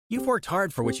You've worked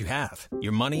hard for what you have.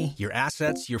 Your money, your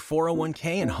assets, your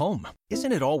 401k, and home.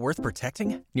 Isn't it all worth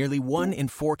protecting? Nearly 1 in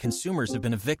 4 consumers have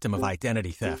been a victim of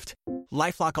identity theft.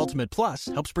 LifeLock Ultimate Plus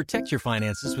helps protect your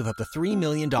finances with up to $3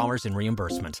 million in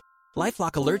reimbursement.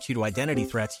 LifeLock alerts you to identity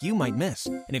threats you might miss.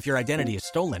 And if your identity is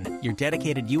stolen, your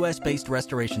dedicated U.S.-based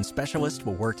restoration specialist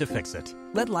will work to fix it.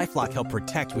 Let LifeLock help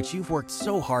protect what you've worked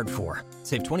so hard for.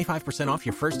 Save 25% off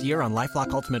your first year on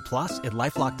LifeLock Ultimate Plus at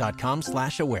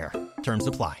LifeLock.com/aware. Terms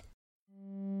apply.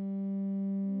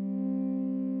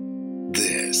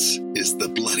 This is the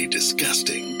Bloody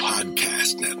Disgusting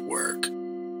Podcast Network.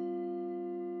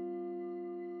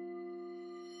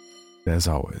 As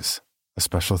always, a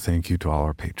special thank you to all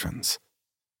our patrons.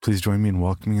 Please join me in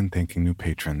welcoming and thanking new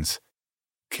patrons.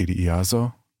 Katie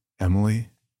Iazo,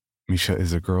 Emily, Misha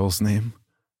is a girl's name,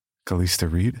 Calista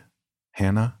Reed,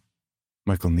 Hannah,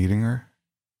 Michael Niedinger,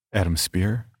 Adam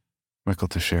Spear, Michael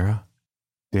Teixeira,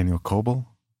 Daniel Coble,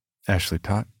 Ashley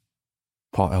Tott,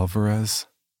 Paul Alvarez,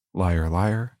 Liar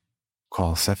Liar,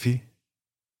 Carl Seffi,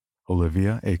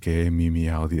 Olivia, aka Mimi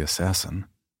Al the Assassin,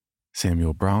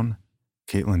 Samuel Brown,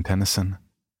 Caitlin Tennyson,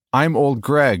 I'm Old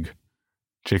Greg,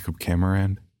 Jacob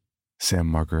Cameron, Sam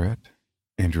Margaret,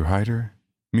 Andrew Hyder,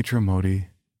 Mitra Modi,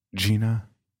 Gina,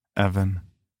 Evan,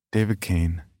 David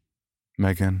Kane,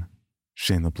 Megan,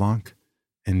 Shane LeBlanc,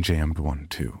 and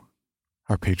Jammed12.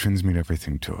 Our patrons mean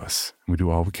everything to us, and we do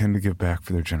all we can to give back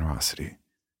for their generosity.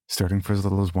 Starting for as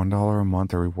little as $1 a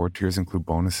month, our reward tiers include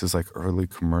bonuses like early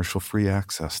commercial-free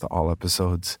access to all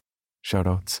episodes,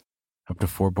 shoutouts, up to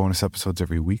 4 bonus episodes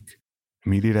every week,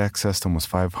 immediate access to almost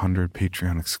 500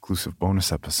 Patreon-exclusive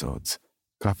bonus episodes,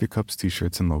 coffee cups,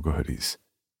 t-shirts, and logo hoodies.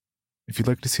 If you'd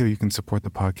like to see how you can support the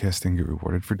podcast and get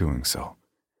rewarded for doing so,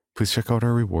 please check out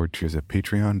our reward tiers at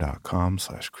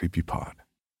patreon.com/creepypod.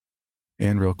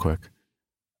 And real quick,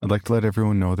 I'd like to let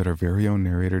everyone know that our very own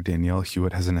narrator Danielle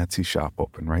Hewitt has an Etsy shop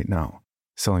open right now,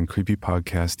 selling creepy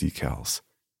podcast decals.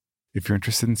 If you're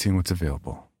interested in seeing what's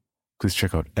available, please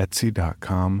check out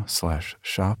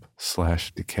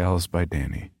etsy.com/shop/decals by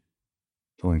Danny.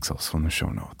 The link's also in the show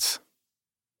notes.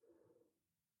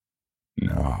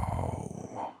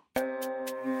 No.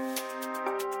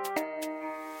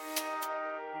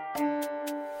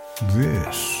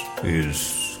 This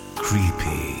is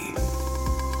Creepy,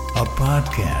 a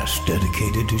podcast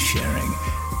dedicated to sharing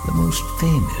the most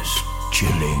famous,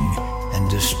 chilling, and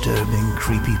disturbing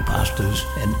creepypastas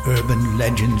and urban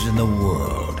legends in the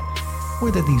world.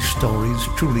 Whether these stories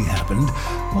truly happened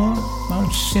or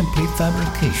are simply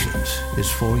fabrications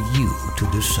is for you to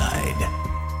decide.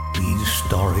 These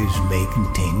stories may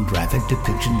contain graphic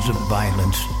depictions of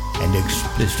violence and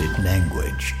explicit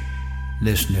language.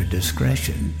 Listener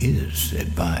discretion is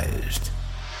advised.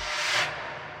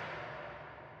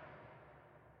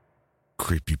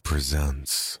 Creepy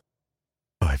presents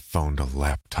I Found a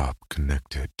Laptop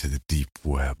Connected to the Deep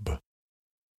Web.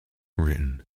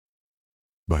 Written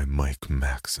by Mike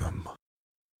Maxim.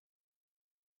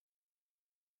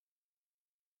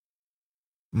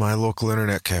 My local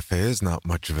internet cafe is not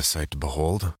much of a sight to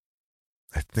behold.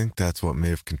 I think that's what may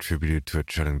have contributed to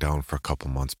it shutting down for a couple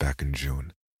months back in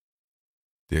June.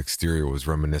 The exterior was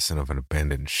reminiscent of an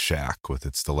abandoned shack with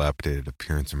its dilapidated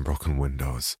appearance and broken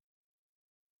windows.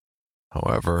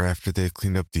 However, after they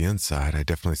cleaned up the inside, I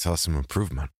definitely saw some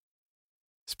improvement.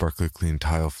 Sparkly clean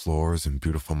tile floors and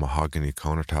beautiful mahogany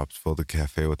countertops filled the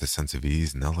cafe with a sense of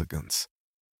ease and elegance.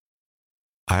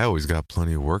 I always got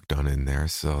plenty of work done in there,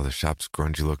 so the shop's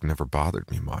grungy look never bothered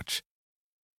me much.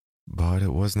 But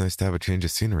it was nice to have a change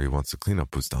of scenery once the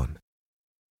cleanup was done.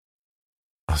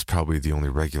 I was probably the only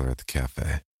regular at the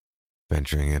cafe,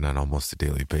 venturing in on almost a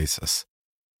daily basis.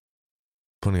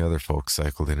 Plenty of other folks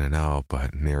cycled in and out,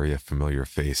 but nary a familiar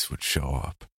face would show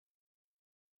up.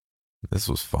 This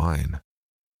was fine,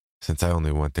 since I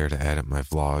only went there to edit my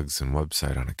vlogs and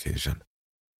website on occasion.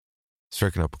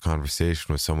 Striking up a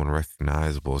conversation with someone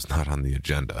recognizable is not on the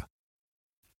agenda.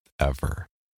 Ever.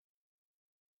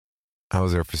 I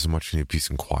was there for some much needed peace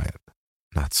and quiet,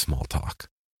 not small talk.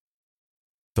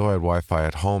 Though I had Wi-Fi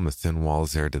at home, the thin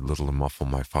walls there did little to muffle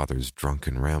my father's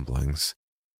drunken ramblings.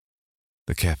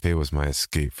 The cafe was my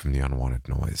escape from the unwanted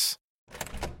noise.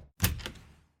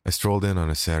 I strolled in on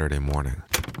a Saturday morning,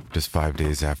 just 5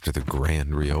 days after the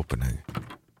grand reopening.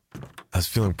 I was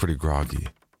feeling pretty groggy,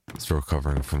 still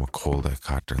recovering from a cold I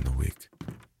caught during the week.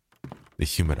 The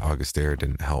humid August air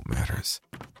didn't help matters.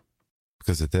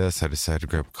 Because of this, I decided to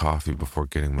grab coffee before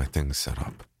getting my things set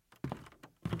up.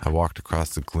 I walked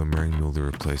across the glimmering, newly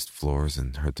replaced floors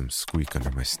and heard them squeak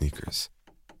under my sneakers.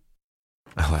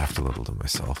 I laughed a little to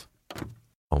myself,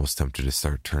 almost tempted to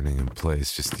start turning in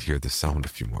place just to hear the sound a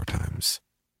few more times.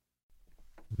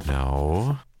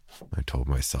 No, I told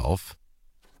myself.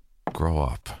 Grow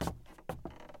up.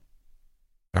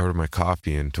 I ordered my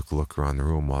coffee and took a look around the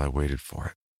room while I waited for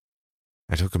it.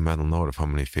 I took a mental note of how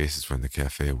many faces were in the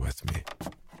cafe with me.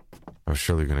 I was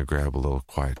surely going to grab a little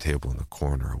quiet table in the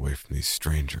corner away from these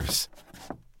strangers.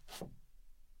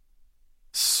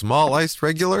 Small iced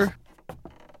regular?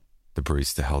 The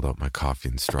barista held out my coffee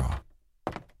and straw.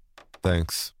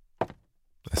 Thanks,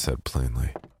 I said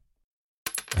plainly.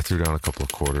 I threw down a couple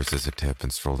of quarters as a tip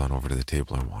and strolled on over to the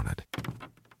table I wanted.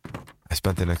 I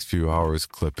spent the next few hours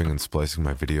clipping and splicing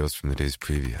my videos from the days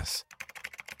previous.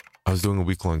 I was doing a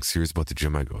week-long series about the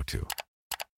gym I go to.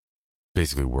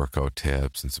 Basically workout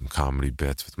tips and some comedy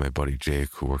bits with my buddy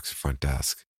Jake, who works the front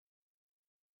desk.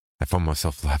 I found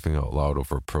myself laughing out loud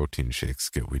over a protein shake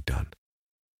skit we'd done.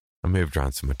 I may have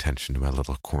drawn some attention to my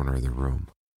little corner of the room.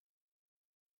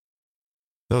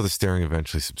 Though the staring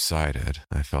eventually subsided,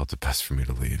 I felt it best for me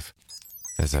to leave,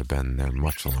 as I'd been there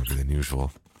much longer than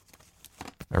usual.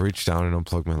 I reached down and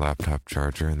unplugged my laptop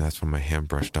charger, and that's when my hand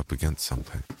brushed up against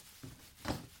something.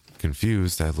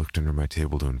 Confused, I looked under my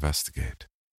table to investigate.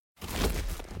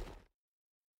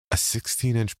 A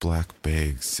 16-inch black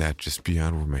bag sat just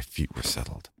beyond where my feet were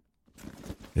settled.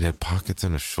 It had pockets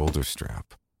and a shoulder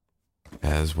strap,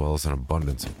 as well as an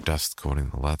abundance of dust coating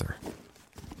the leather.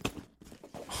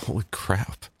 Holy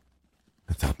crap,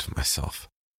 I thought to myself.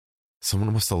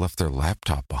 Someone must have left their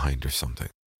laptop behind or something.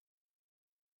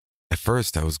 At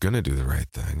first, I was going to do the right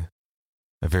thing.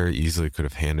 I very easily could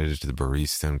have handed it to the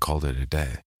barista and called it a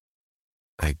day.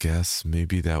 I guess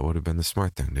maybe that would have been the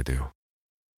smart thing to do.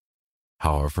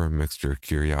 However, a mixture of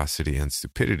curiosity and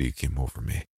stupidity came over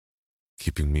me,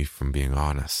 keeping me from being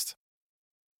honest.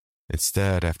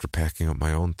 Instead, after packing up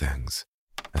my own things,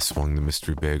 I swung the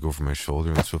mystery bag over my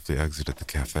shoulder and swiftly exited the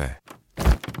cafe.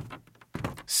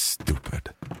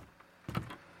 Stupid.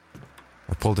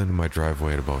 I pulled into my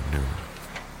driveway at about noon,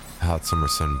 the hot summer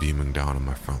sun beaming down on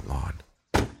my front lawn.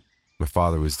 My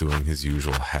father was doing his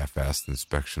usual half-assed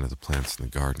inspection of the plants in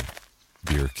the garden,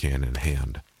 beer can in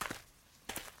hand.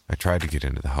 I tried to get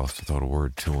into the house without a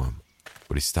word to him,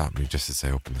 but he stopped me just as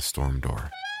I opened the storm door.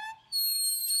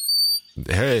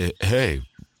 Hey,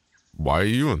 why are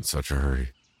you in such a hurry?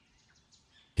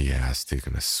 He asked,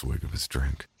 taking a swig of his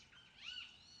drink.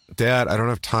 Dad, I don't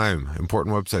have time.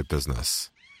 Important website business.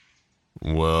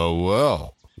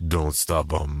 Well, don't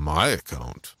stop on my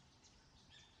account.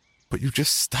 But you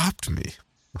just stopped me,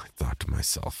 I thought to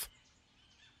myself.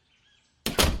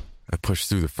 I pushed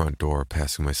through the front door,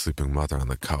 passing my sleeping mother on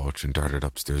the couch, and darted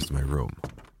upstairs to my room.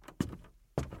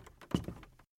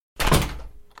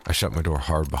 I shut my door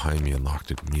hard behind me and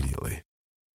locked it immediately.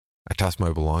 I tossed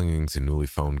my belongings and newly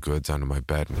found goods onto my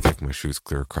bed and kicked my shoes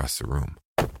clear across the room.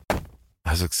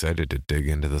 I was excited to dig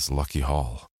into this lucky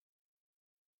haul.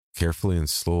 Carefully and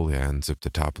slowly, I unzipped the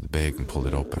top of the bag and pulled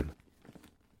it open.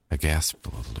 I gasped a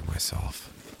little to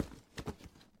myself.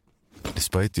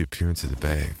 Despite the appearance of the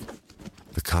bag,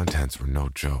 the contents were no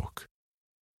joke.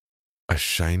 A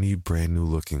shiny, brand new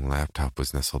looking laptop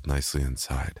was nestled nicely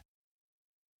inside.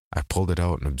 I pulled it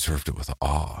out and observed it with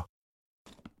awe.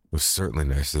 It was certainly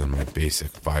nicer than my basic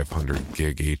 500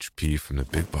 gig HP from the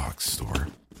big box store.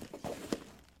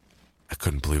 I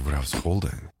couldn't believe what I was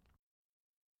holding.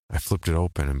 I flipped it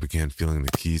open and began feeling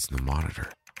the keys in the monitor.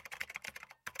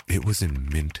 It was in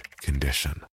mint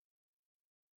condition.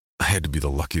 I had to be the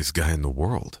luckiest guy in the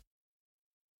world.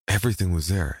 Everything was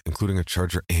there, including a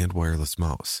charger and wireless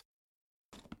mouse.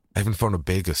 I even found a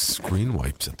bag of screen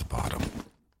wipes at the bottom.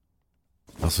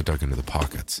 I also dug into the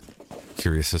pockets,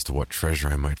 curious as to what treasure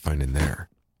I might find in there.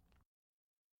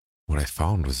 What I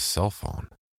found was a cell phone.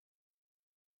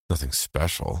 Nothing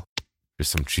special,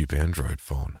 just some cheap Android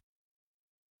phone.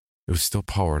 It was still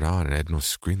powered on and had no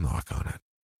screen lock on it.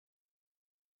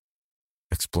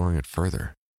 Exploring it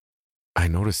further, I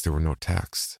noticed there were no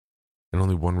texts, and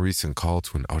only one recent call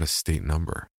to an out-of-state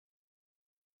number.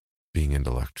 Being into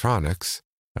electronics,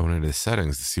 I went into the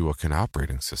settings to see what kind of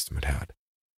operating system it had.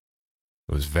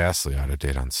 It was vastly out of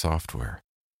date on software,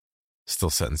 still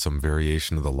set in some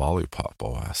variation of the Lollipop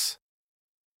OS.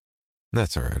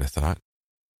 That's all right, I thought.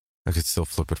 I could still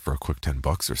flip it for a quick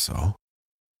 $10 or so.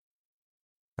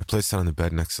 I placed it on the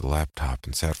bed next to the laptop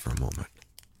and sat for a moment,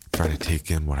 trying to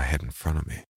take in what I had in front of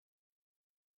me.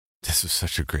 This was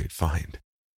such a great find.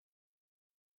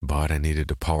 But I needed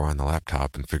to power on the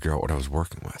laptop and figure out what I was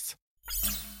working with.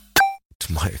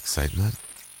 To my excitement,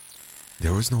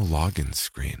 there was no login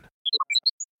screen.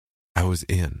 I was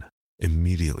in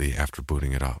immediately after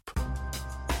booting it up.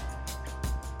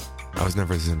 I was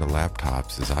never as into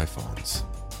laptops as iPhones,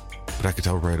 but I could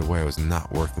tell right away I was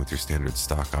not working with your standard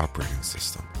stock operating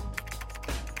system.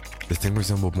 The thing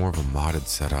resembled more of a modded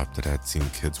setup that I'd seen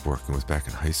kids working with back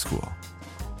in high school,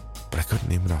 but I couldn't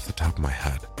name it off the top of my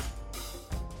head.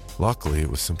 Luckily,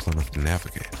 it was simple enough to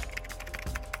navigate.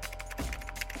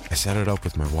 I set it up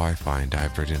with my Wi-Fi and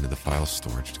dived right into the file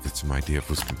storage to get some idea of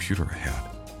whose computer I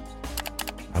had.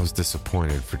 I was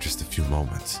disappointed for just a few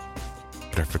moments,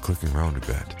 but after clicking around a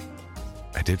bit,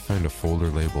 I did find a folder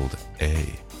labeled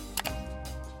A.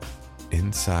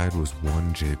 Inside was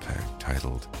one JPEG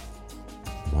titled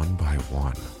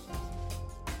 1x1.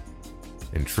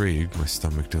 Intrigued, my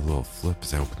stomach did a little flip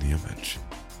as I opened the image.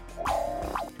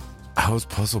 I was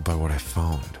puzzled by what I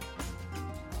found.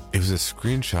 It was a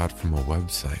screenshot from a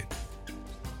website.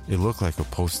 It looked like a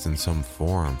post in some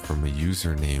forum from a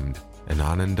user named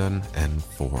Anandandan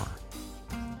N4,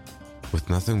 with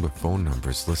nothing but phone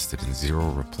numbers listed and 0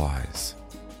 replies.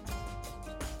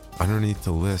 Underneath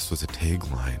the list was a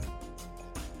tagline,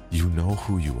 "You know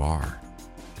who you are."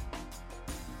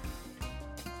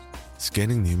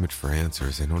 Scanning the image for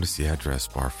answers, I noticed the address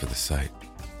bar for the site.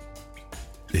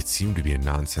 It seemed to be a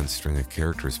nonsense string of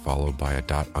characters followed by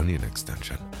a .onion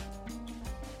extension.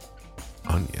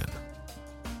 Onion?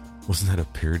 Wasn't that a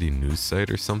parody news site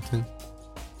or something?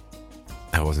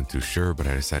 I wasn't too sure, but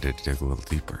I decided to dig a little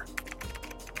deeper.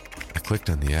 I clicked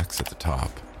on the X at the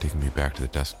top, taking me back to the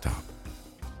desktop.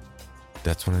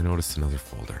 That's when I noticed another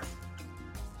folder.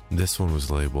 This one was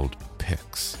labeled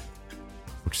Pics,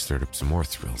 which stirred up some more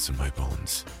thrills in my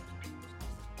bones.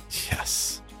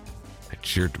 Yes, I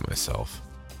cheered to myself.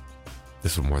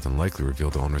 This would more than likely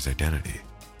reveal the owner's identity.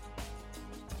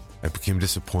 I became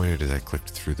disappointed as I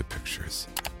clicked through the pictures.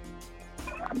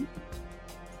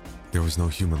 There was no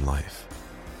human life,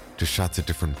 just shots of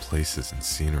different places and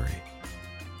scenery.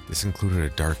 This included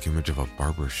a dark image of a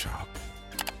barber shop,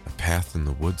 a path in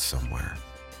the woods somewhere,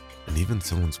 and even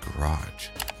someone's garage.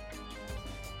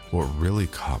 What really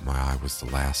caught my eye was the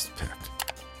last pic.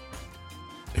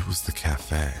 It was the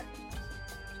cafe.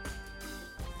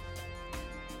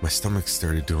 My stomach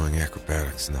started doing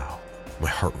acrobatics now, my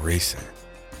heart racing.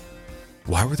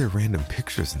 Why were there random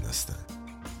pictures in this thing?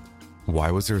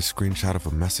 Why was there a screenshot of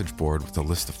a message board with a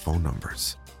list of phone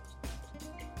numbers?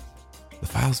 The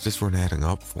files just weren't adding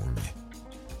up for me,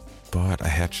 but I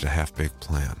hatched a half-baked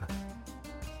plan.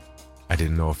 I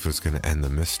didn't know if it was going to end the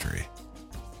mystery,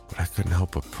 but I couldn't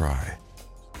help but pry.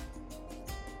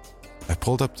 I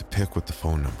pulled up the pic with the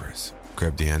phone numbers,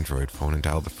 grabbed the Android phone, and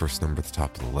dialed the first number at the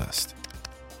top of the list.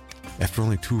 After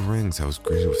only 2 rings, I was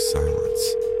greeted with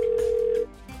silence.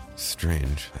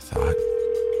 Strange, I thought,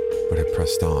 but I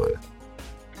pressed on.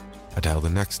 I dialed the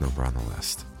next number on the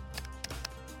list.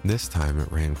 This time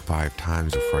it rang 5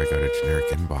 times before I got a generic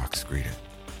inbox greeting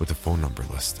with the phone number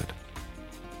listed.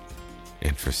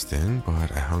 Interesting,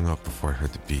 but I hung up before I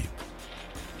heard the beep.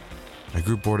 I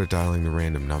grew bored of dialing the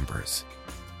random numbers.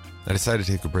 I decided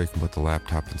to take a break and put the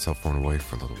laptop and cell phone away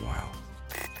for a little while.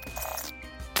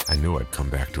 I knew I'd come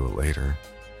back to it later.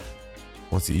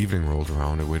 Once the evening rolled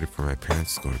around, I waited for my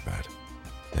parents to go to bed.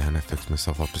 Then I fixed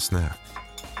myself up a snack.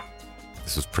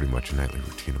 This was pretty much a nightly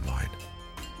routine of mine.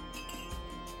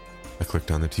 I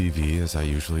clicked on the TV as I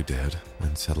usually did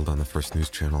and settled on the first news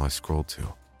channel I scrolled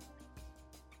to.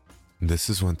 This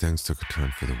is when things took a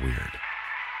turn for the weird.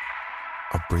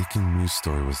 A breaking news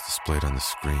story was displayed on the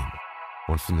screen,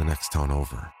 one from the next town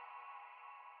over.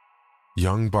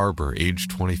 Young barber, age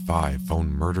 25,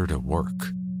 found murdered at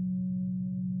work.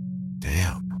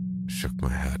 Damn, shook my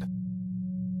head.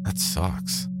 That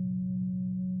sucks.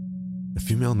 A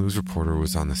female news reporter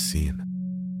was on the scene,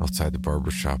 outside the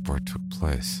barber shop where it took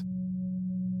place.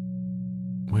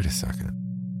 Wait a second.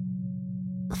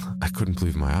 I couldn't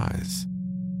believe my eyes.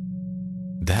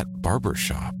 That barber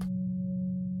shop.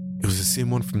 It was the same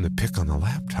one from the pic on the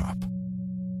laptop.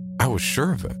 I was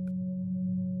sure of it.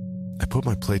 I put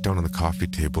my plate down on the coffee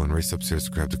table and raced upstairs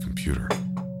to grab the computer.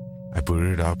 I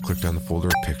booted it up, clicked on the folder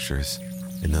of pictures,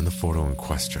 and then the photo in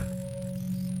question.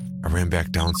 I ran back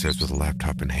downstairs with the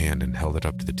laptop in hand and held it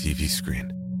up to the TV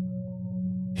screen.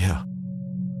 Yeah.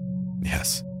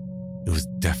 Yes. It was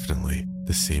definitely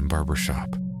the same barber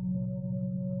shop.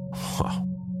 Wow.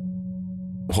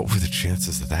 What were the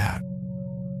chances of that?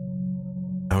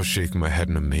 I was shaking my head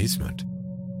in amazement.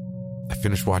 I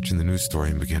finished watching the news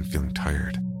story and began feeling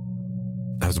tired.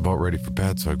 I was about ready for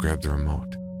bed, so I grabbed the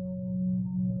remote.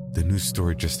 The news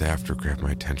story just after grabbed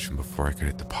my attention before I could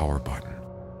hit the power button.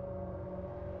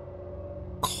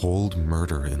 Cold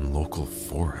murder in local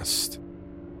forest.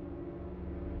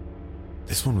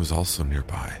 This one was also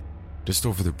nearby, just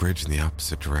over the bridge in the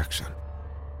opposite direction.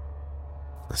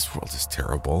 This world is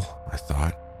terrible, I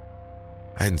thought.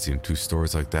 I hadn't seen 2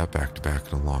 stories like that back to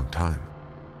back in a long time.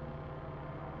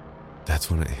 That's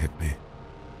when it hit me.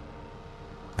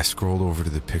 I scrolled over to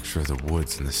the picture of the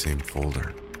woods in the same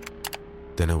folder.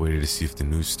 Then I waited to see if the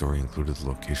news story included the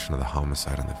location of the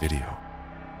homicide on the video.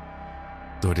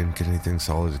 Though I didn't get anything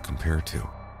solid to compare to,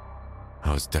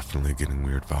 I was definitely getting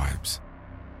weird vibes.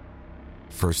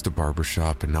 First a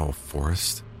barbershop and now a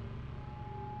forest.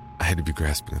 I had to be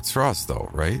grasping at straws though,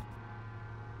 right?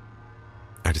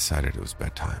 I decided it was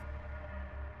bedtime.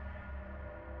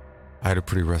 I had a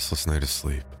pretty restless night of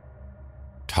sleep,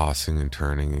 tossing and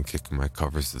turning and kicking my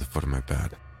covers to the foot of my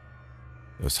bed.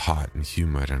 It was hot and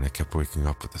humid and I kept waking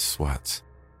up with the sweats.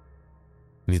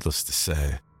 Needless to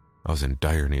say, I was in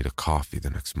dire need of coffee the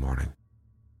next morning.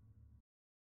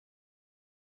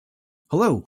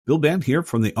 Hello, Bill Band here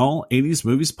from the All 80s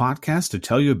Movies podcast to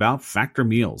tell you about Factor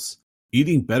Meals.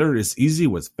 Eating better is easy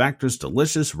with Factor's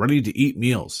delicious, ready-to-eat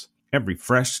meals. Every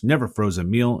fresh, never frozen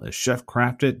meal is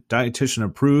chef-crafted, dietitian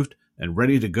approved, and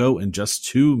ready to go in just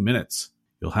 2 minutes.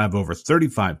 You'll have over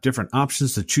 35 different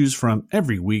options to choose from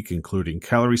every week, including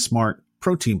Calorie Smart,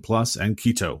 Protein Plus, and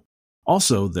Keto.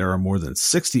 Also, there are more than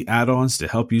 60 add-ons to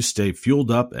help you stay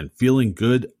fueled up and feeling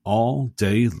good all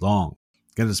day long.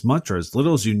 Get as much or as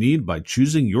little as you need by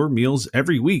choosing your meals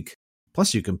every week.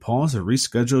 Plus, you can pause or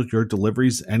reschedule your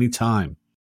deliveries anytime.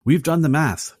 We've done the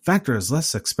math. Factor is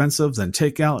less expensive than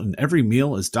takeout, and every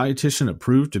meal is dietitian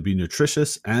approved to be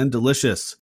nutritious and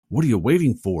delicious. What are you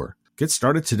waiting for? Get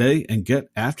started today and get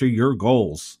after your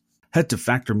goals. Head to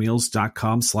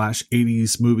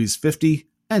factormeals.com/80smovies50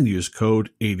 and use code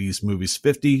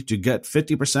 80smovies50 to get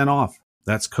 50% off.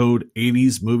 That's code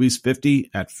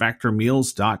 80smovies50 at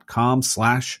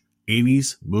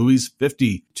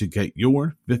factormeals.com/80smovies50 to get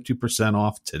your 50%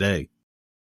 off today.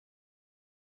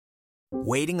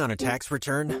 Waiting on a tax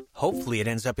return? Hopefully it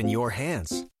ends up in your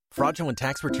hands. Fraudulent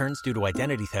tax returns due to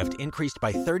identity theft increased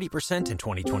by 30% in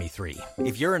 2023.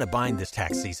 If you're in a bind this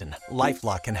tax season,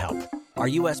 LifeLock can help. Our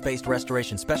U.S.-based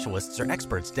restoration specialists are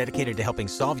experts dedicated to helping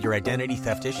solve your identity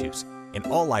theft issues. And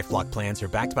all LifeLock plans are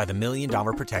backed by the $1 Million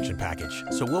Protection Package.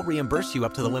 So we'll reimburse you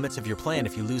up to the limits of your plan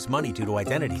if you lose money due to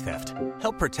identity theft.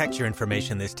 Help protect your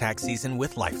information this tax season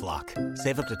with LifeLock.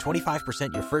 Save up to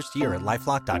 25% your first year at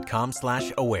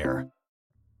LifeLock.com/aware.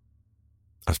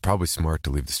 I was probably smart to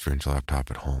leave the strange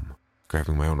laptop at home,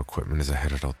 grabbing my own equipment as I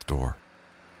headed out the door.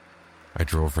 I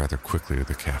drove rather quickly to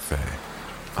the cafe,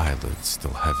 eyelids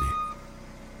still heavy.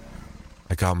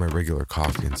 I got my regular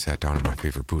coffee and sat down at my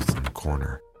favorite booth in the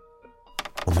corner.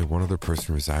 Only one other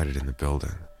person resided in the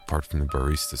building, apart from the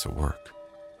baristas at work.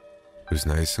 It was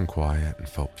nice and quiet and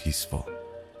felt peaceful.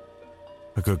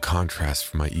 A good contrast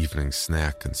from my evening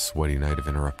snack and sweaty night of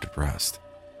interrupted rest.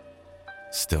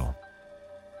 Still,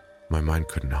 my mind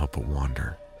couldn't help but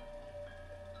wander.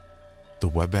 The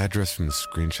web address from the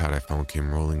screenshot I found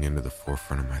came rolling into the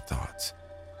forefront of my thoughts.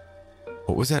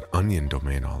 What was that Onion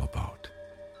domain all about?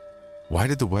 Why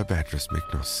did the web address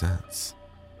make no sense?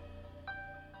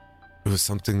 It was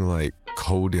something like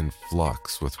code in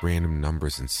flux with random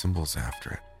numbers and symbols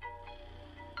after it.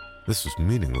 This was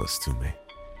meaningless to me.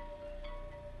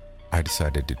 I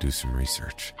decided to do some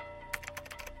research.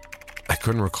 I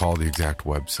couldn't recall the exact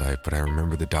website, but I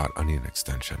remember the .onion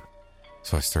extension,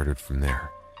 so I started from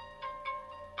there.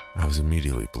 I was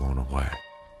immediately blown away.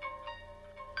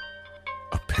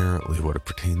 Apparently, what it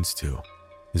pertains to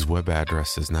is web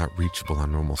addresses not reachable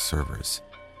on normal servers.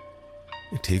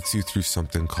 It takes you through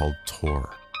something called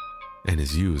Tor, and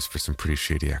is used for some pretty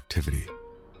shady activity.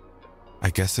 I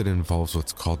guess it involves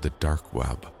what's called the dark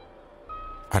web.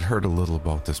 I'd heard a little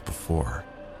about this before.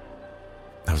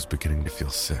 I was beginning to feel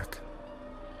sick.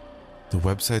 The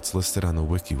websites listed on the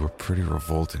wiki were pretty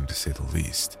revolting, to say the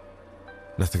least.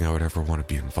 Nothing I would ever want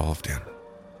to be involved in.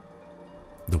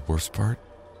 The worst part?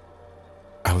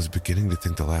 I was beginning to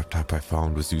think the laptop I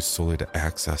found was used solely to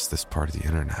access this part of the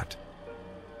internet.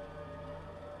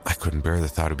 I couldn't bear the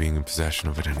thought of being in possession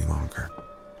of it any longer.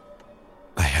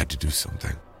 I had to do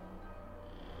something.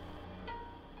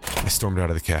 I stormed out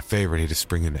of the cafe ready to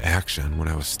spring into action when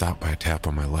I was stopped by a tap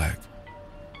on my leg.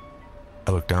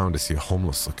 I looked down to see a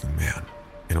homeless-looking man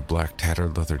in a black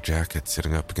tattered leather jacket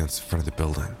sitting up against the front of the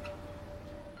building.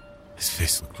 His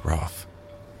face looked rough,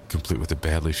 complete with a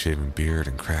badly shaven beard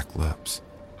and cracked lips.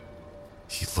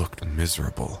 He looked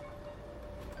miserable.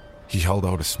 He held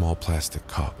out a small plastic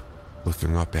cup,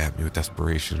 looking up at me with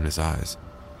desperation in his eyes.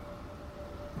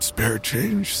 "Spare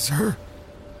change, sir?"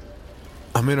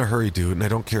 "I'm in a hurry, dude, and I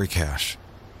don't carry cash."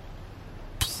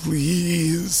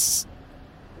 "Please."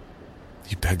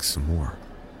 He begged some more.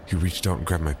 He reached out and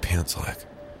grabbed my pants leg.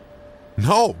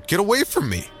 "No, get away from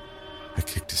me!" I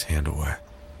kicked his hand away.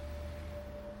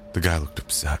 The guy looked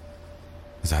upset.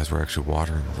 His eyes were actually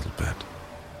watering a little bit.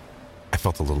 I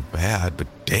felt a little bad, but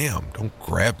damn, don't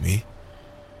grab me.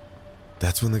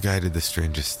 That's when the guy did the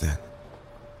strangest thing.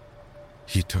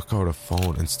 He took out a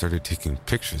phone and started taking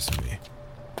pictures of me.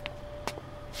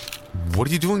 "What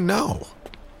are you doing now?"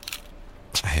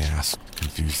 I asked,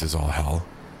 confused as all hell.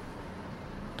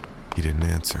 He didn't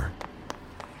answer.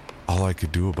 All I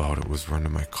could do about it was run to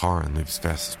my car and leave as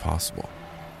fast as possible.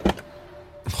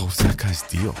 What was that guy's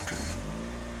deal?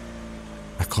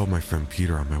 I called my friend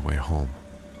Peter on my way home.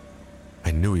 I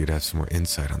knew he'd have some more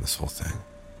insight on this whole thing.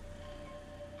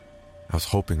 I was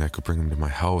hoping I could bring him to my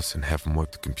house and have him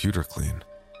wipe the computer clean.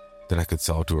 Then I could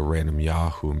sell it to a random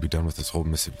Yahoo and be done with this whole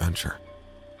misadventure.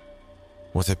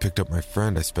 Once I picked up my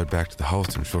friend, I sped back to the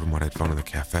house and showed him what I'd found in the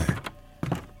cafe.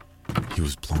 He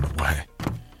was blown away.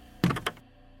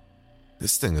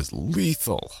 "This thing is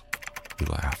lethal," he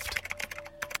laughed.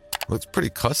 "Looks pretty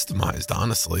customized,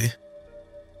 honestly."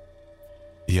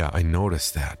 "Yeah, I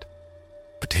noticed that.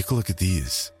 But take a look at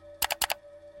these."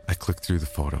 I clicked through the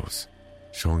photos,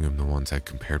 showing him the ones I'd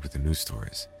compared with the news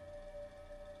stories.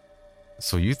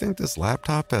 "So you think this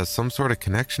laptop has some sort of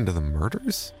connection to the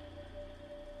murders?"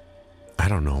 "I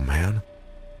don't know, man.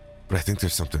 But I think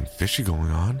there's something fishy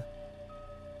going on."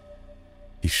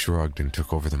 He shrugged and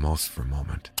took over the mouse for a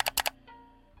moment.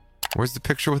 "Where's the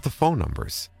picture with the phone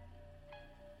numbers?"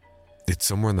 "It's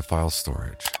somewhere in the file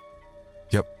storage."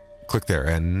 "Yep, click there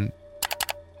and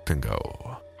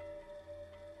bingo."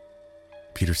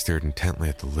 Peter stared intently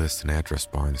at the list and address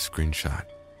bar in the screenshot.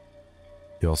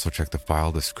 He also checked the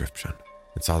file description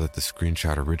and saw that the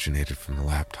screenshot originated from the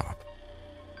laptop,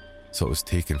 so it was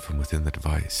taken from within the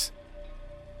device.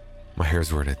 My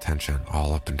hairs were at attention,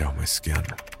 all up and down my skin.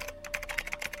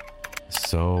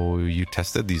 "So you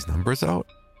tested these numbers out?"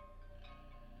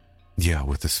 "Yeah,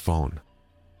 with this phone."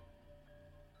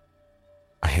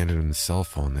 I handed him the cell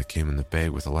phone that came in the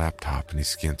bag with a laptop, and he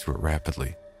scanned through it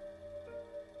rapidly.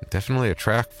 "Definitely a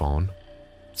track phone.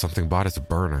 Something bought as a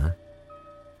burner.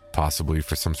 Possibly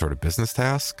for some sort of business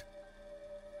task.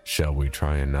 Shall we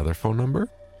try another phone number?"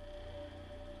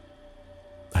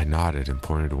 I nodded and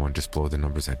pointed to one just below the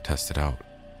numbers I'd tested out.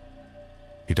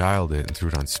 He dialed it and threw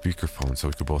it on speakerphone so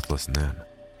we could both listen in.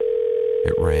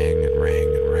 It rang and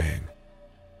rang and rang.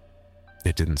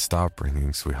 It didn't stop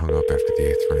ringing, so we hung up after the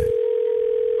 8th ring.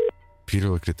 Peter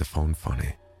looked at the phone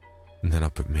funny, and then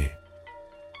up at me.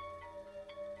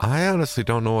 "I honestly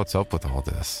don't know what's up with all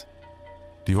this.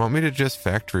 Do you want me to just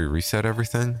factory reset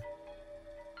everything?"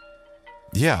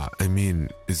 "Yeah, I mean,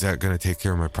 is that going to take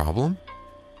care of my problem?"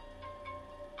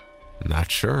 "Not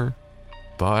sure,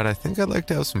 but I think I'd like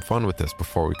to have some fun with this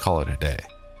before we call it a day."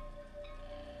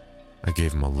 I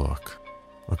gave him a look,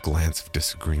 a glance of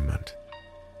disagreement.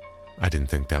 I didn't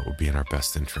think that would be in our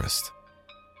best interest.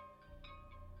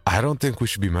 "I don't think we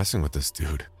should be messing with this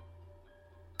dude."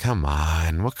 "Come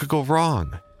on, what could go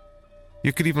wrong?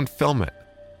 You could even film it.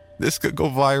 This could go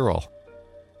viral."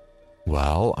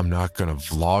 "Well, I'm not going to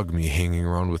vlog me hanging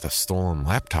around with a stolen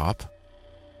laptop.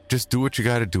 Just do what you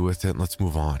got to do with it and let's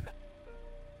move on."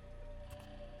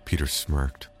 Peter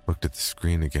smirked, looked at the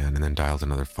screen again, and then dialed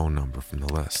another phone number from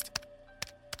the list.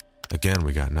 Again,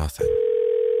 we got nothing.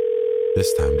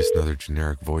 This time, just another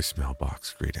generic voicemail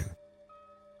box greeting.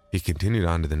 He continued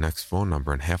on to the next phone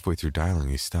number, and halfway through dialing,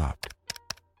 he stopped.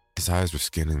 His eyes were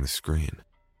scanning the screen.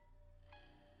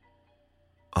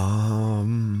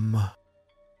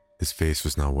 His face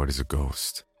was now white as a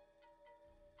ghost.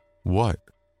 "What?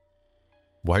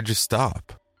 Why'd you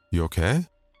stop? You okay?"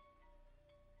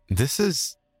 This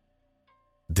is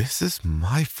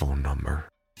my phone number."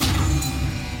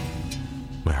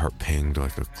 My heart pinged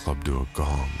like a club to a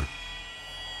gong.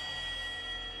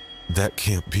 "That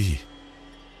can't be."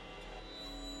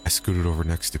 I scooted over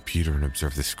next to Peter and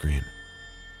observed the screen.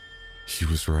 He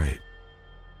was right.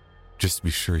 Just to be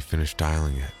sure, he finished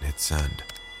dialing it and hit send.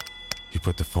 He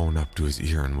put the phone up to his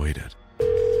ear and waited.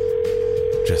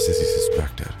 Just as he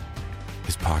suspected,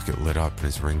 his pocket lit up and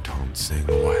his ringtone sang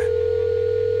away.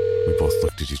 We both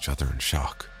looked at each other in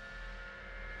shock.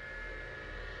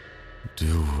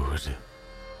 Dude.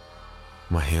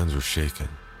 My hands were shaking,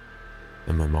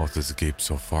 and my mouth was agape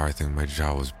so far I think my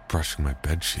jaw was brushing my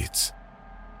bed sheets.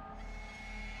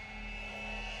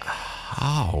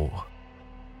 How?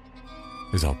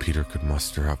 Is all Peter could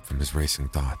muster up from his racing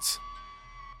thoughts.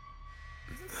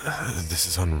 This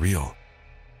is unreal.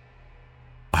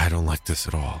 I don't like this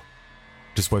at all.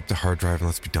 Just wipe the hard drive and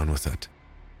let's be done with it.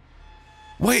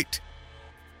 Wait!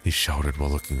 He shouted while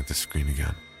looking at the screen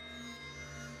again.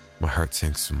 My heart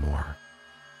sank some more.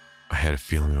 I had a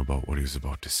feeling about what he was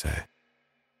about to say.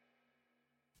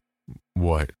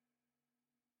 What?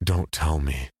 Don't tell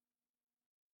me.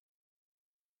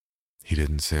 He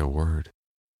didn't say a word.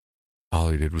 All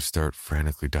he did was start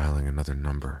frantically dialing another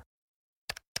number.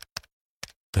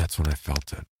 That's when I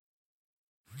felt it.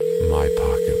 My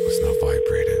pocket was now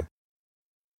vibrating.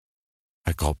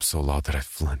 I gulped so loud that I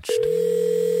flinched.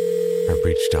 I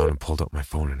reached down and pulled up my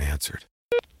phone and answered.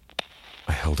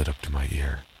 I held it up to my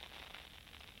ear.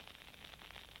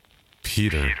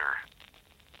 Peter,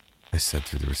 I said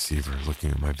through the receiver,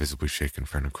 looking at my visibly shaken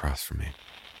friend across from me.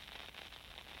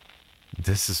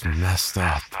 This is messed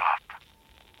up,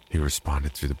 he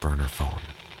responded through the burner phone.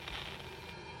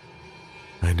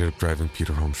 I ended up driving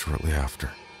Peter home shortly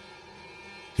after.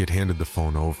 He had handed the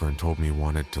phone over and told me he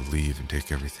wanted to leave and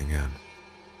take everything in.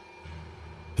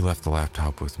 He left the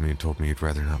laptop with me and told me he'd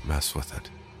rather not mess with it.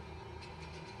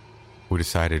 We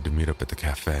decided to meet up at the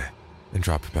cafe and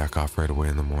drop it back off right away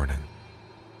in the morning.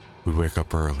 We'd wake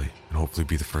up early and hopefully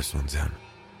be the first ones in.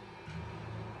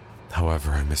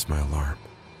 However, I missed my alarm.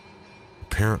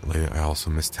 Apparently, I also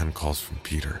missed 10 calls from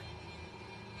Peter.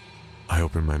 I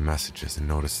opened my messages and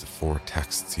noticed the 4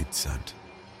 texts he'd sent.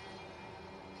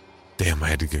 Damn, I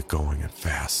had to get going and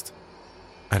fast.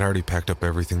 I'd already packed up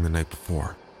everything the night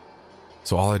before,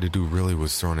 so all I had to do really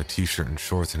was throw on a t-shirt and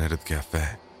shorts and head to the cafe.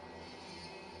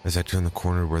 As I turned the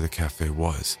corner where the cafe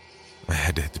was, I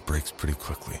had to hit the brakes pretty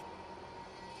quickly.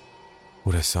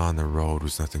 What I saw on the road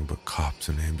was nothing but cops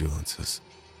and ambulances.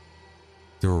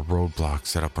 There were roadblocks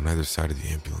set up on either side of the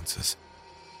ambulances,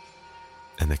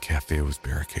 and the cafe was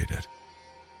barricaded.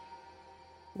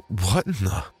 What in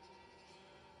the...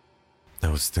 I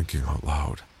was thinking out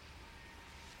loud.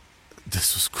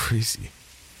 This was crazy.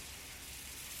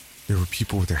 There were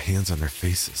people with their hands on their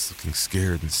faces, looking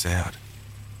scared and sad.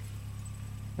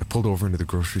 I pulled over into the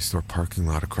grocery store parking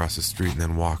lot across the street and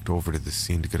then walked over to the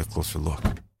scene to get a closer look.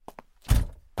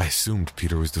 I assumed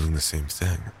Peter was doing the same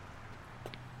thing.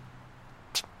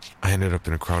 I ended up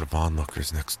in a crowd of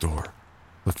onlookers next door,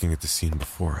 looking at the scene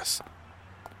before us.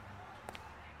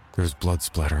 There was blood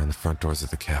splatter on the front doors of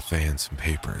the cafe and some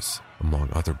papers, among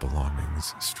other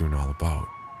belongings, strewn all about.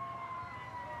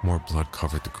 More blood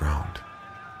covered the ground.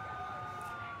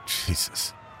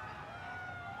 Jesus.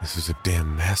 This was a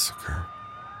damn massacre.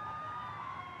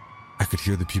 I could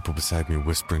hear the people beside me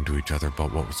whispering to each other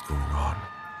about what was going on.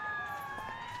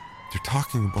 They're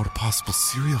talking about a possible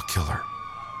serial killer,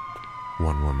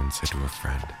 one woman said to her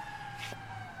friend.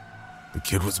 The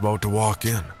kid was about to walk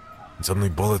in, and suddenly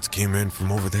bullets came in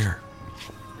from over there.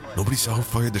 Nobody saw who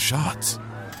fired the shots.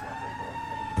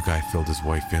 A guy filled his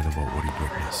wife in about what he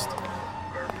witnessed.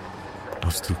 I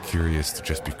was too curious to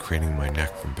just be craning my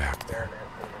neck from back there.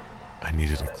 I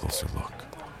needed a closer look.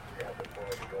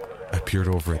 I peered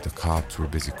over at the cops who were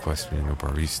busy questioning a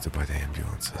barista by the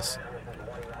ambulances.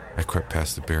 I crept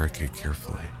past the barricade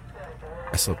carefully.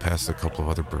 I slipped past a couple of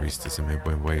other baristas and made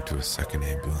my way to a second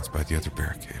ambulance by the other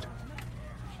barricade.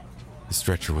 The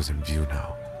stretcher was in view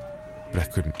now, but I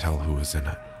couldn't tell who was in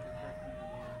it.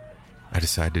 I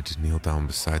decided to kneel down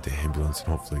beside the ambulance and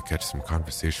hopefully catch some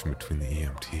conversation between the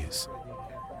EMTs.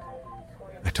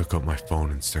 I took out my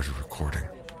phone and started recording.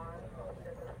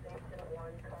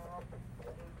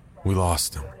 We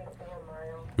lost him.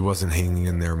 He wasn't hanging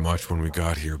in there much when we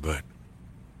got here, but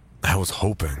I was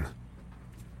hoping.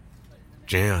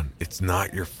 Jan, it's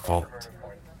not your fault.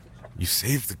 You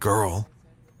saved the girl.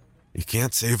 You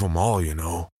can't save them all, you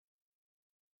know.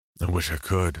 I wish I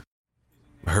could.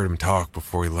 I heard him talk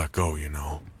before he let go, you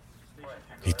know.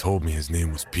 He told me his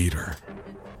name was Peter.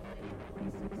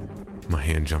 My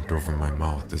hand jumped over my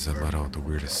mouth as I let out the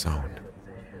weirdest sound.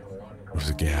 It was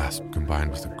a gasp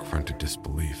combined with a grunt of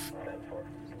disbelief.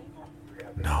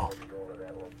 No,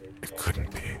 it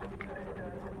couldn't be.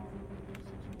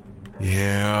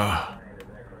 Yeah,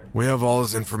 we have all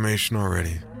his information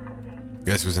already.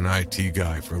 Guess he was an IT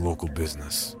guy for a local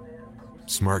business.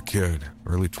 Smart kid,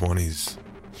 early 20s.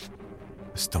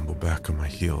 I stumbled back on my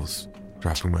heels,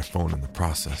 dropping my phone in the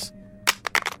process.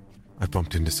 I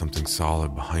bumped into something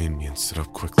solid behind me and stood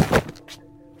up quickly.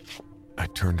 I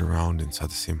turned around and saw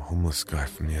the same homeless guy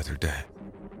from the other day.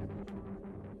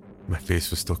 My face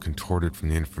was still contorted from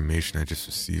the information I just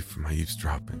received from my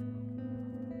eavesdropping.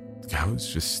 The guy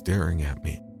was just staring at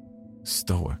me,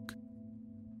 stoic.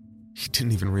 He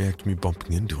didn't even react to me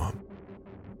bumping into him.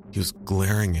 He was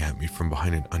glaring at me from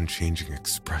behind an unchanging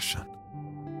expression.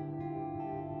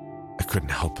 I couldn't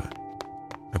help it.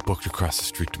 I booked across the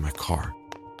street to my car.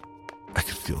 I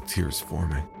could feel tears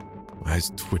forming, my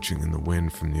eyes twitching in the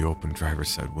wind from the open driver's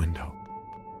side window.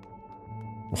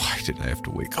 Why did I have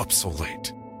to wake up so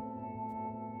late?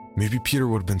 Maybe Peter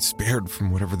would have been spared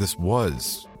from whatever this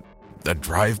was. A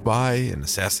drive-by, an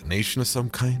assassination of some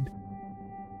kind?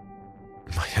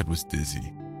 My head was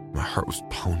dizzy. My heart was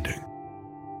pounding.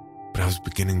 But I was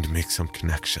beginning to make some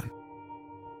connection.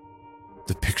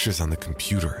 The pictures on the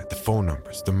computer, the phone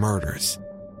numbers, the murders.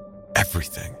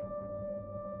 everything.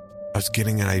 I was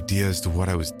getting an idea as to what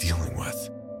I was dealing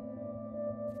with.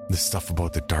 The stuff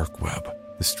about the dark web,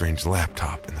 the strange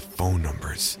laptop, and the phone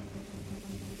numbers.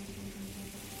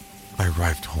 I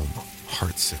arrived home,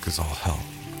 heartsick as all hell.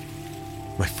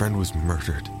 My friend was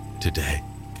murdered today,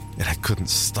 and I couldn't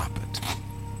stop it.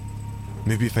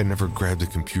 Maybe if I never grabbed a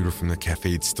computer from the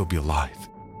cafe, he'd still be alive.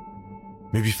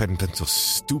 Maybe if I hadn't been so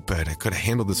stupid, I could have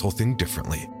handled this whole thing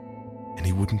differently, and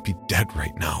he wouldn't be dead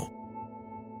right now.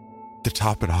 To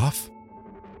top it off,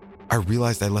 I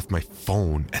realized I left my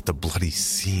phone at the bloody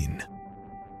scene.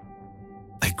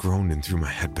 I groaned and threw my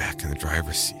head back in the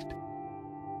driver's seat.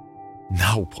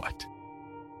 Now what?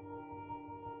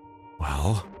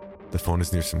 Well, the phone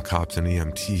is near some cops and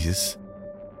EMTs.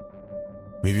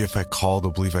 Maybe if I call,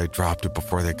 they'll believe I dropped it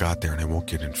before they got there and I won't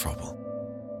get in trouble.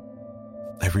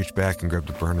 I reached back and grabbed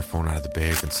the burner phone out of the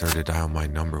bag and started to dial my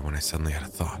number when I suddenly had a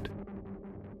thought.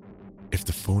 If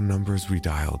the phone numbers we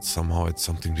dialed somehow had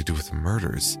something to do with the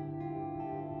murders,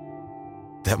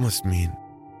 that must mean...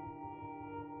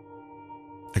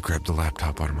 I grabbed the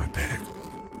laptop out of my bag,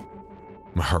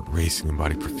 my heart racing and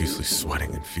body profusely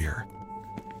sweating in fear.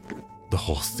 The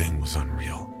whole thing was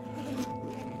unreal.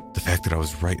 The fact that I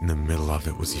was right in the middle of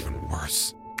it was even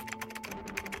worse.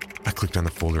 I clicked on the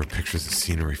folder of pictures of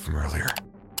scenery from earlier.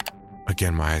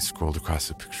 Again, my eyes scrolled across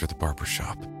the picture of the barber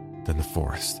shop, then the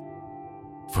forest.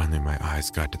 Finally, my eyes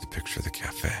got to the picture of the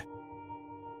cafe.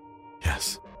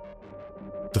 Yes.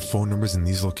 The phone numbers in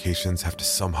these locations have to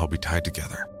somehow be tied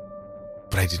together.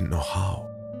 But I didn't know how.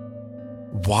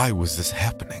 Why was this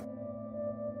happening?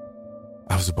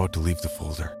 I was about to leave the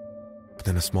folder, but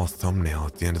then a small thumbnail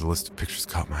at the end of the list of pictures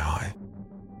caught my eye.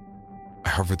 I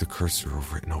hovered the cursor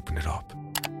over it and opened it up.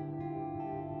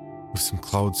 With some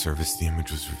cloud service, the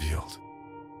image was revealed.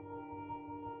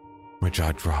 My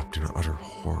jaw dropped in utter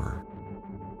horror.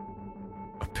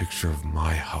 A picture of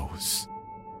my house.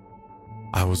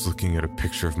 I was looking at a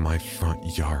picture of my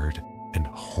front yard and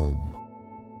home.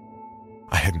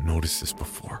 I hadn't noticed this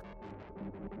before.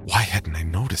 Why hadn't I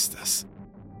noticed this?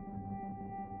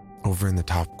 Over in the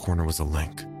top corner was a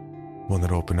link, one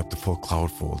that opened up the full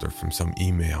cloud folder from some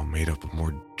email made up of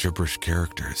more gibberish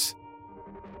characters.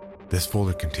 This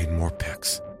folder contained more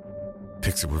pics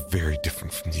that were very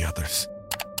different from the others.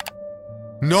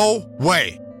 No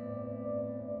way!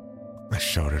 I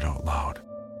shouted out loud,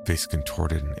 face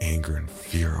contorted in anger and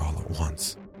fear all at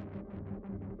once.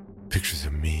 Pictures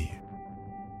of me.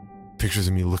 Pictures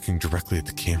of me looking directly at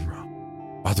the camera.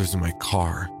 Others in my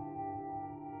car.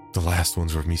 The last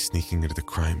ones were of me sneaking into the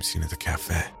crime scene at the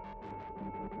cafe.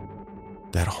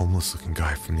 That homeless-looking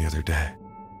guy from the other day.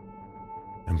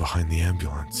 And behind the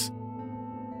ambulance,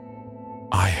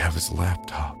 I have his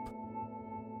laptop.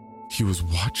 He was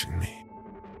watching me.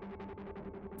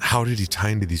 How did he tie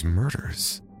into these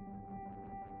murders?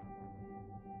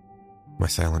 My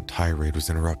silent tirade was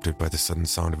interrupted by the sudden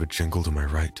sound of a jingle to my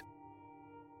right.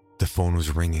 The phone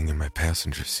was ringing in my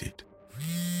passenger seat.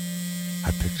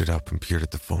 I picked it up and peered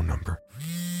at the phone number.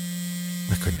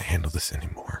 I couldn't handle this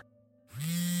anymore.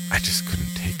 I just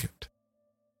couldn't take it.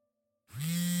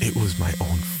 It was my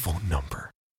own phone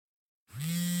number.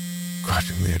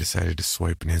 Grudgingly, I decided to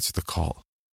swipe and answer the call.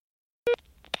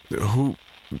 Who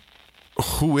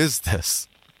is this?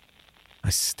 I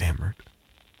stammered.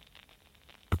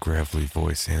 A gravelly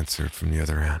voice answered from the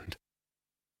other end.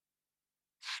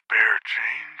 Spare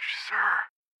change, sir?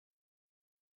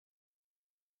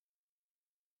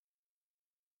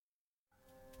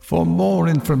 For more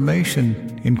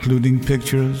information, including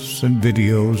pictures and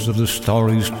videos of the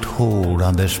stories told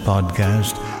on this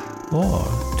podcast, or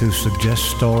to suggest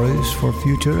stories for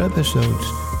future episodes,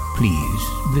 please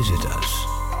visit us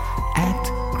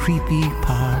at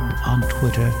CreepyPod on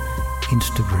Twitter,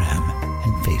 Instagram,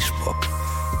 and Facebook,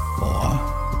 or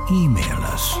email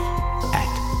us at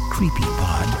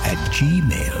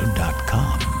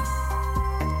creepypod@gmail.com.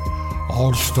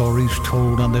 All stories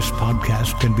told on this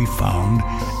podcast can be found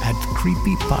at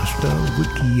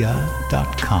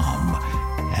creepypastawikia.com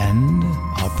and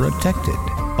are protected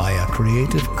by a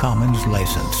Creative Commons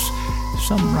license.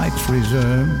 Some rights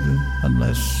reserved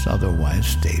unless otherwise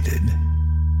stated.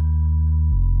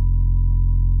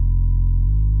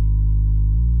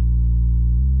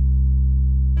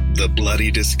 The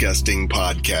Bloody Disgusting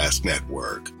Podcast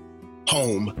Network.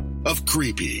 Home of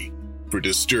Creepy. For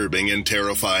disturbing and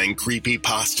terrifying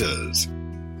creepypastas.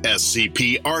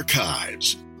 SCP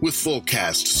Archives. With full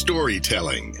cast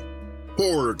storytelling.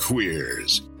 Horror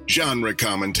queers. Genre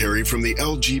commentary from the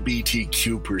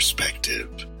LGBTQ perspective.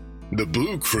 The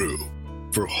Boo Crew.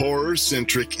 For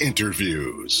horror-centric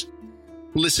interviews.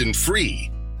 Listen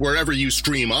free wherever you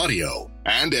stream audio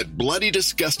and at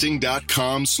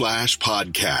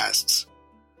bloodydisgusting.com/podcasts.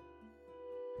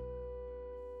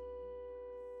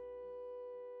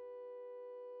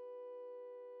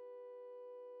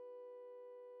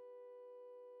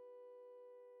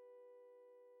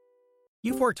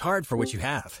 You've worked hard for what you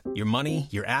have. Your money,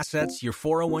 your assets, your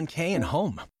 401k, and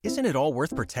home. Isn't it all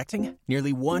worth protecting?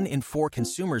 Nearly 1 in 4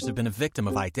 consumers have been a victim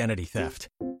of identity theft.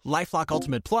 LifeLock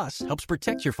Ultimate Plus helps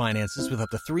protect your finances with up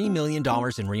to $3 million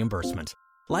in reimbursement.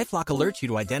 LifeLock alerts you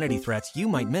to identity threats you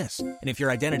might miss. And if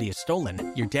your identity is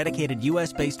stolen, your dedicated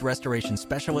U.S.-based restoration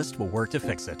specialist will work to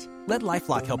fix it. Let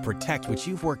LifeLock help protect what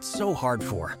you've worked so hard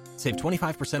for. Save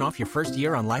 25% off your first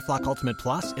year on LifeLock Ultimate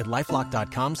Plus at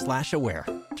LifeLock.com/aware.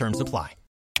 Terms apply.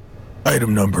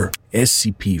 Item number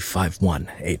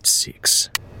SCP-5186.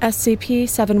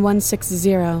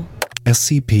 SCP-7160.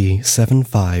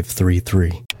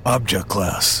 SCP-7533. Object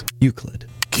Class Euclid.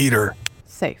 Keter.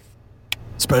 Safe.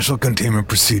 Special Containment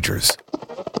Procedures.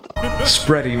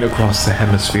 Spreading across the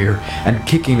hemisphere and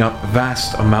kicking up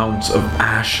vast amounts of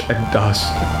ash and dust.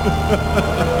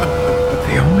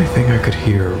 The only thing I could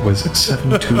hear was at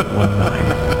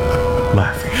 7219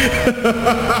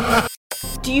 laughing.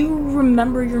 Do you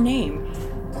remember your name?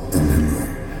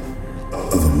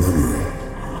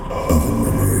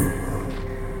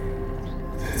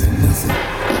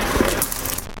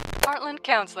 Heartland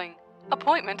Counseling.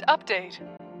 Appointment update.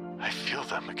 I feel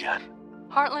them again.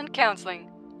 Heartland Counseling.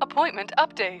 Appointment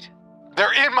update.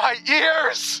 They're in my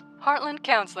ears! Heartland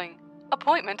Counseling.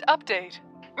 Appointment update.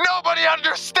 Nobody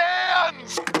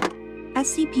understands!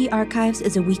 SCP Archives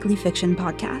is a weekly fiction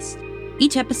podcast.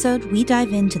 Each episode, we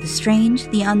dive into the strange,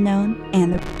 the unknown,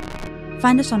 and the...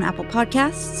 Find us on Apple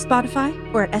Podcasts, Spotify,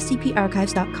 or at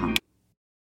scparchives.com.